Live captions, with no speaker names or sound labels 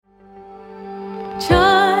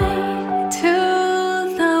Joy to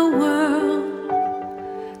the world,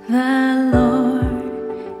 the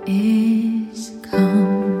Lord is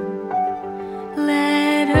come.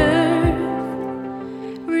 Let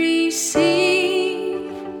earth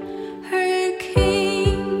receive her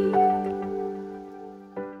King.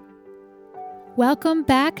 Welcome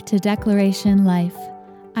back to Declaration Life.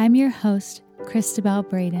 I'm your host, Christabel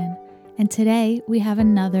Braden, and today we have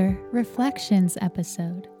another Reflections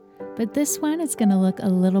episode. But this one is going to look a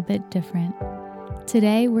little bit different.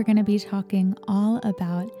 Today we're going to be talking all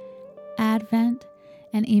about Advent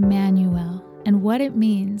and Emmanuel and what it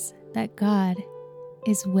means that God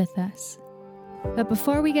is with us. But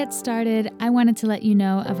before we get started, I wanted to let you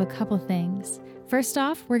know of a couple things. First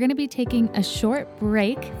off, we're going to be taking a short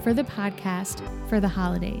break for the podcast for the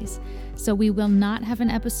holidays. So we will not have an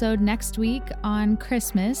episode next week on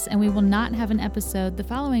Christmas, and we will not have an episode the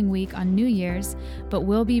following week on New Year's, but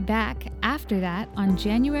we'll be back after that on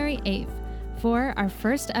January 8th for our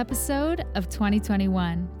first episode of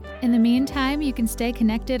 2021. In the meantime, you can stay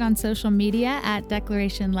connected on social media at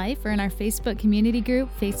Declaration Life or in our Facebook community group,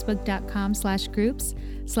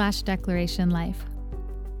 facebook.com/groups/Declaration Life.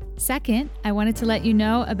 Second, I wanted to let you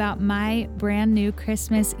know about my brand new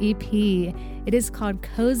Christmas EP. It is called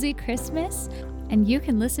Cozy Christmas, and you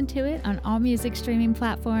can listen to it on all music streaming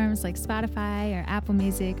platforms like Spotify or Apple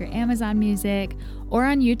Music or Amazon Music, or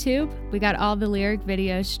on YouTube. We got all the lyric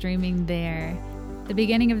videos streaming there. The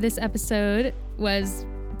beginning of this episode was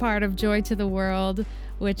part of Joy to the World,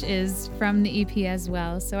 which is from the EP as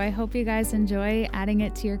well. So I hope you guys enjoy adding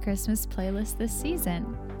it to your Christmas playlist this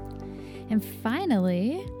season. And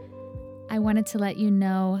finally, I wanted to let you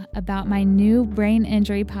know about my new brain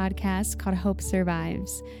injury podcast called Hope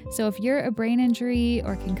Survives. So if you're a brain injury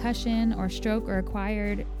or concussion or stroke or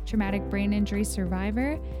acquired traumatic brain injury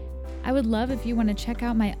survivor, I would love if you want to check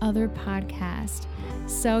out my other podcast.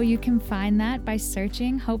 So you can find that by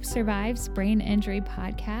searching Hope Survives Brain Injury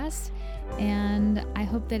Podcast. And I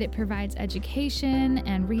hope that it provides education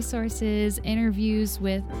and resources, interviews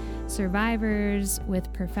with survivors,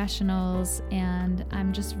 with professionals, and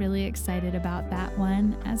I'm just really excited about that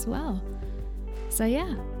one as well. So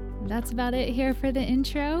yeah, that's about it here for the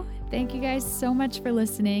intro. Thank you guys so much for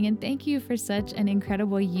listening, and thank you for such an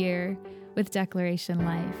incredible year with Declaration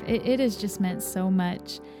Life. It has just meant so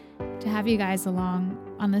much to have you guys along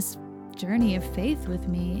on this journey of faith with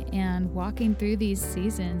me and walking through these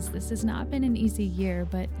seasons. This has not been an easy year,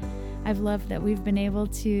 but I've loved that we've been able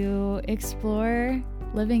to explore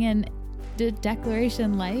living in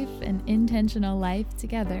declaration life and intentional life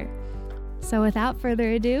together. So without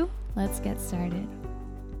further ado, let's get started.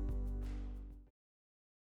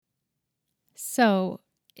 So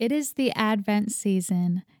it is the Advent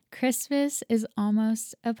season. Christmas is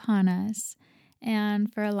almost upon us.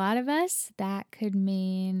 And for a lot of us, that could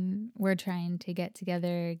mean we're trying to get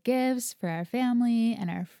together gifts for our family and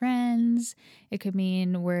our friends. It could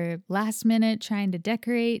mean we're last minute trying to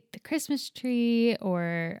decorate the Christmas tree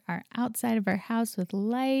or our outside of our house with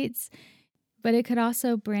lights. But it could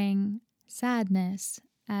also bring sadness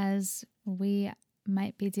as we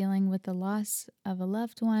might be dealing with the loss of a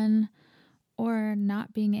loved one, or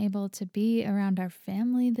not being able to be around our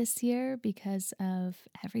family this year because of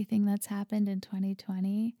everything that's happened in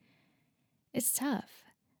 2020. It's tough.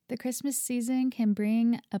 The Christmas season can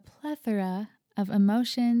bring a plethora of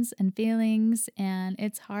emotions and feelings, and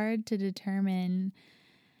it's hard to determine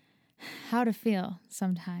how to feel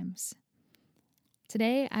sometimes.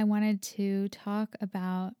 Today, I wanted to talk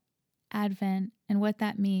about Advent and what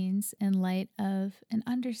that means in light of an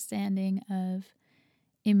understanding of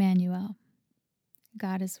Emmanuel.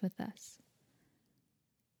 God is with us.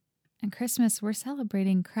 And Christmas, we're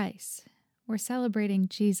celebrating Christ. We're celebrating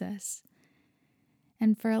Jesus.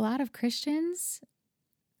 And for a lot of Christians,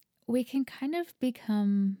 we can kind of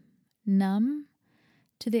become numb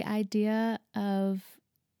to the idea of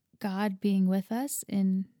God being with us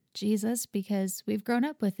in Jesus because we've grown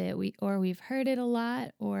up with it, or we've heard it a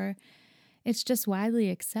lot, or it's just widely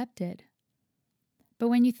accepted. But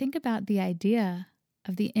when you think about the idea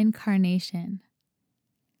of the incarnation,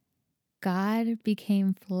 God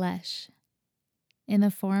became flesh in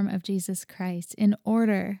the form of Jesus Christ in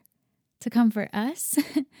order to comfort us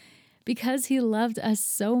because he loved us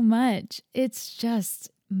so much. It's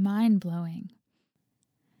just mind-blowing.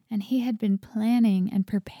 And he had been planning and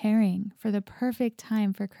preparing for the perfect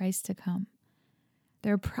time for Christ to come.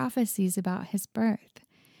 There are prophecies about his birth.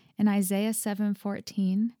 In Isaiah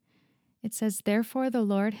 7:14, it says, "Therefore the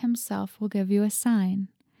Lord himself will give you a sign.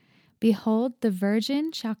 Behold, the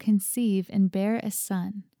virgin shall conceive and bear a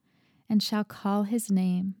son, and shall call his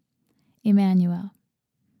name Emmanuel."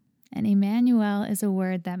 And Emmanuel is a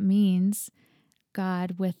word that means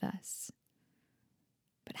God with us.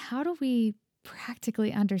 But how do we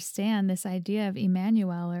practically understand this idea of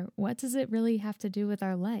Emmanuel, or what does it really have to do with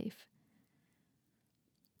our life?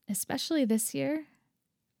 Especially this year,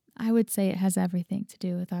 I would say it has everything to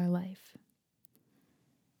do with our life.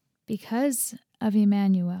 Because of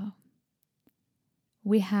Emmanuel,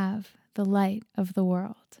 we have the light of the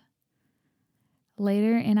world.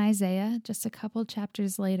 Later in Isaiah, just a couple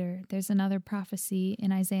chapters later, there's another prophecy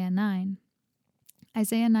in Isaiah 9.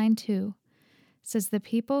 Isaiah 9:2 says, "The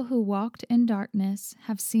people who walked in darkness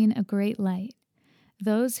have seen a great light.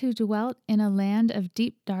 Those who dwelt in a land of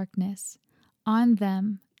deep darkness, on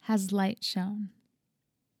them has light shone."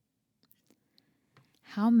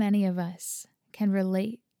 How many of us can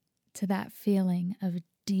relate to that feeling of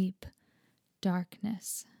deep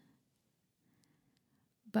darkness?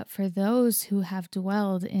 But for those who have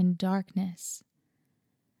dwelled in darkness,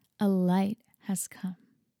 a light has come.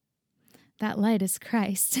 That light is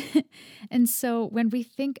Christ. And so when we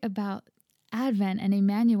think about Advent and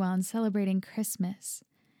Emmanuel and celebrating Christmas,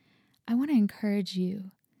 I want to encourage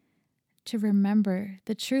you to remember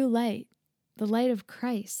the true light, the light of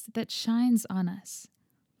Christ that shines on us.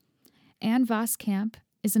 Anne Voskamp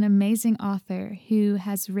is an amazing author who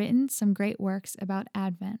has written some great works about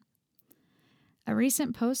Advent. A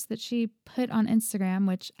recent post that she put on Instagram,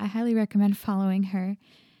 which I highly recommend following her,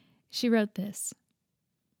 she wrote this: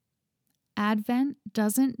 "Advent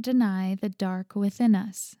doesn't deny the dark within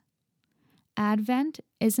us. Advent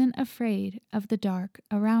isn't afraid of the dark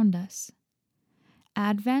around us.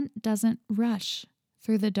 Advent doesn't rush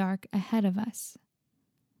through the dark ahead of us.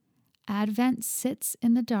 Advent sits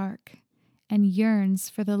in the dark and yearns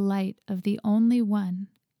for the light of the only one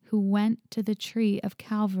who went to the tree of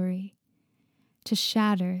Calvary to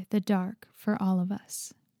shatter the dark for all of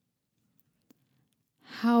us."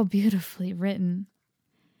 How beautifully written.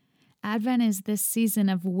 Advent is this season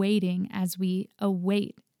of waiting as we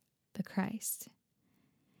await the Christ.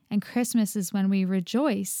 And Christmas is when we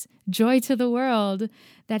rejoice, joy to the world,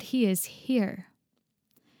 that he is here.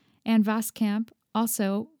 Anne Voskamp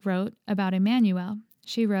also wrote about Emmanuel.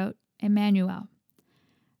 She wrote, "Emmanuel,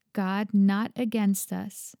 God not against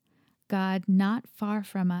us, God not far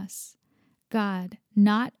from us, God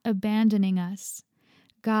not abandoning us,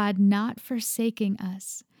 God not forsaking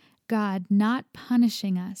us, God not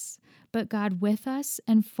punishing us, but God with us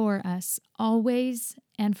and for us, always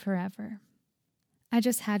and forever." I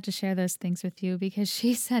just had to share those things with you because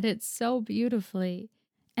she said it so beautifully.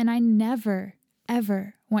 And I never,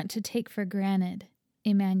 ever want to take for granted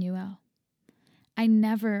Emmanuel. I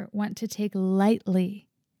never want to take lightly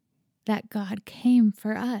that God came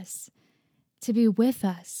for us, to be with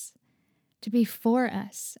us, to be for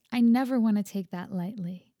us. I never want to take that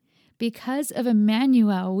lightly. Because of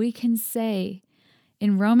Emmanuel, we can say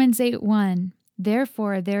in Romans 8:1,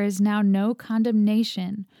 "Therefore there is now no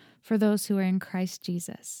condemnation for those who are in Christ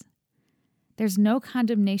Jesus." There's no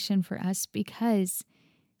condemnation for us because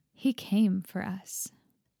he came for us.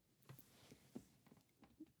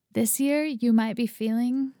 This year, you might be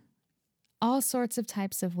feeling all sorts of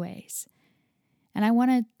types of ways. And I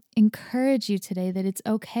want to encourage you today that it's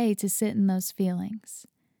okay to sit in those feelings.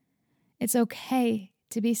 It's okay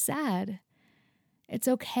to be sad. It's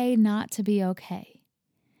okay not to be okay.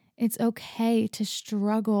 It's okay to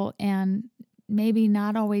struggle and maybe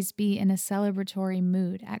not always be in a celebratory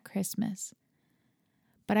mood at Christmas.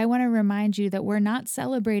 But I want to remind you that we're not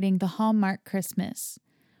celebrating the Hallmark Christmas.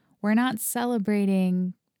 We're not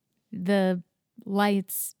celebrating the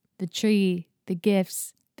lights, the tree, the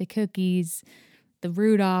gifts, the cookies, the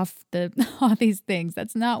Rudolph, all these things.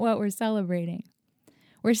 That's not what we're celebrating.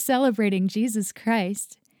 We're celebrating Jesus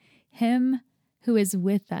Christ, him who is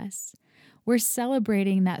with us. We're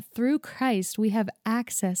celebrating that through Christ we have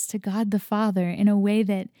access to God the Father in a way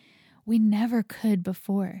that we never could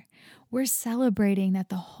before. We're celebrating that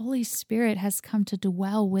the Holy Spirit has come to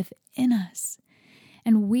dwell within us,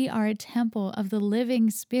 and we are a temple of the living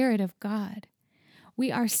Spirit of God.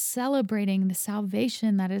 We are celebrating the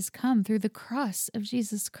salvation that has come through the cross of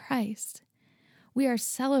Jesus Christ. We are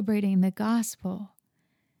celebrating the gospel.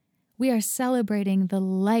 We are celebrating the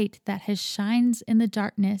light that has shines in the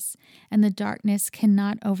darkness, and the darkness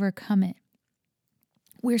cannot overcome it.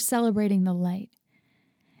 We're celebrating the light.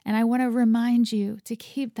 And I want to remind you to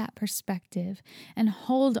keep that perspective and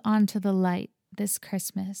hold on to the light this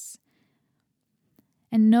Christmas.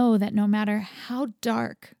 And know that no matter how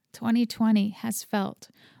dark 2020 has felt,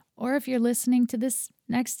 or if you're listening to this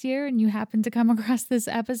next year and you happen to come across this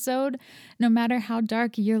episode, no matter how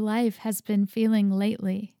dark your life has been feeling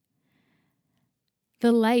lately,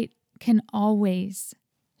 the light can always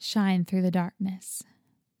shine through the darkness.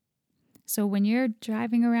 So when you're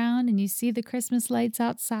driving around and you see the Christmas lights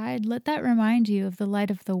outside, let that remind you of the light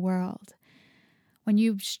of the world. When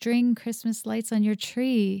you string Christmas lights on your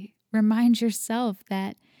tree, remind yourself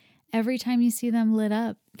that every time you see them lit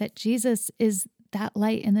up, that Jesus is that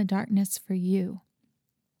light in the darkness for you.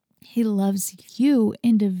 He loves you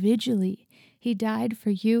individually. He died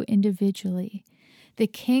for you individually. The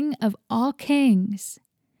King of all kings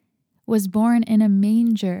was born in a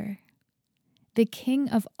manger. The King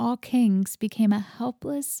of all kings became a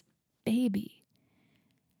helpless baby.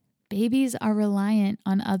 Babies are reliant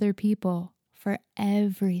on other people for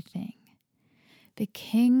everything. The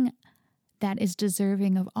King that is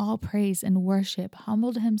deserving of all praise and worship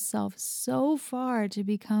humbled himself so far to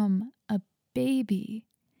become a baby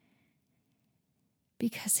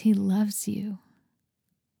because he loves you.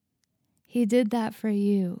 He did that for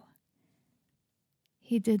you.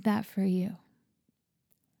 He did that for you.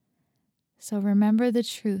 So remember the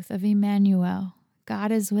truth of Emmanuel.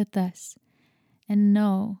 God is with us. And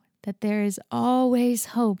know that there is always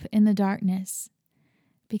hope in the darkness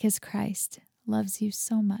because Christ loves you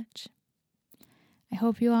so much. I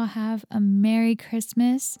hope you all have a Merry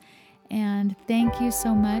Christmas, and thank you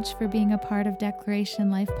so much for being a part of Declaration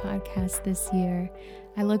Life Podcast this year.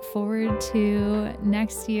 I look forward to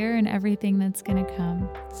next year and everything that's going to come.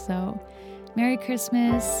 So, Merry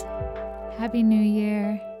Christmas, Happy New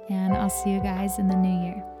Year, and I'll see you guys in the new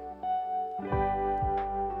year.